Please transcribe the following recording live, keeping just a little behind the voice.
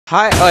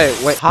Hi,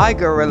 wait, hi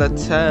Gorilla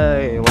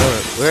Tag.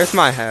 Wait, where's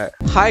my hat?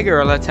 Hi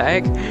Gorilla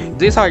Tag.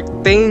 These are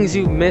things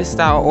you missed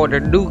out or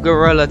the new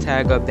Gorilla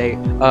Tag update.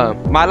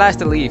 My last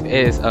to leave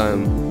is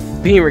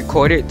being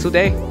recorded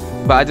today,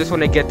 but I just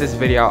want to get this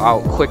video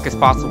out quick as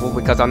possible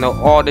because I know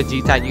all the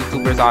G-Tag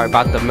YouTubers are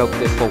about to milk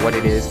this for what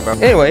it is, bro.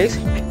 Anyways,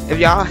 if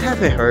y'all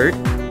haven't heard,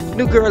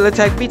 new Gorilla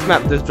Tag beach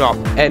map just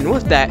dropped, and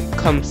with that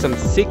comes some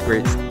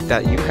secrets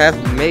that you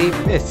may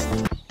missed.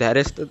 That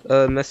is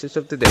the message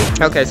of the day.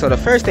 Okay, so the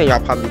first thing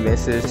y'all probably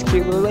missed is this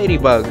cute little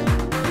ladybug.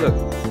 Look,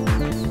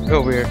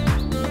 over here.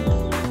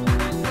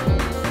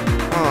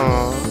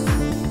 Aww,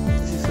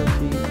 she's so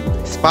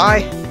cute.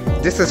 Spy,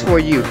 this is for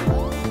you.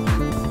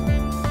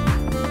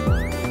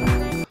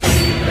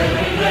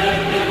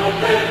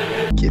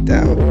 Get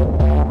down.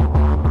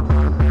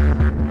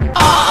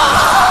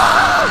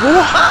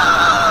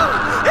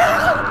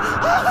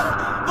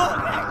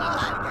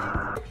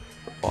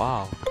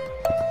 Wow,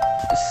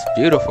 this is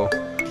beautiful.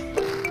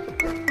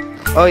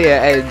 Oh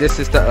yeah, hey, this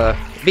is the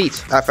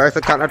beach. At first I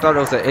thought it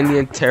was an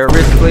Indian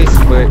terrorist place,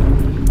 but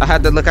I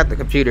had to look at the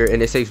computer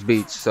and it says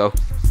beach, so.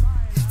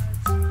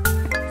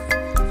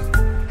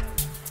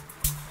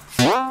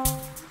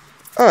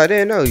 Oh, I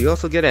didn't know. You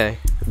also get a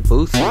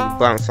boost and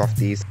bounce off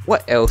these.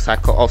 What else I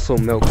could also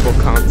milk for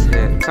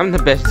content? I'm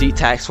the best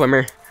G-Tag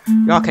swimmer.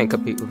 Y'all can't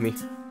compete with me.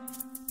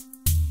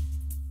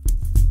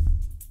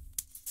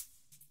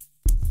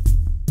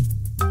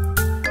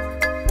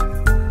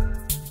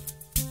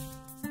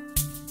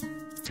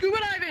 Scuba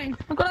diving!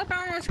 Look what I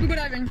found while scuba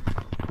diving.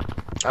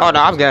 Oh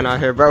no, I'm getting out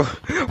here, bro.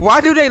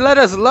 Why do they let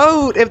us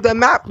load if the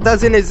map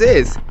doesn't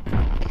exist?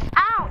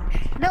 Ow!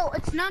 No,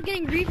 it's not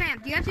getting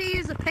revamped. You have to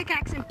use a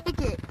pickaxe and pick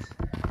it.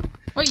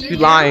 Wait, You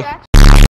lying.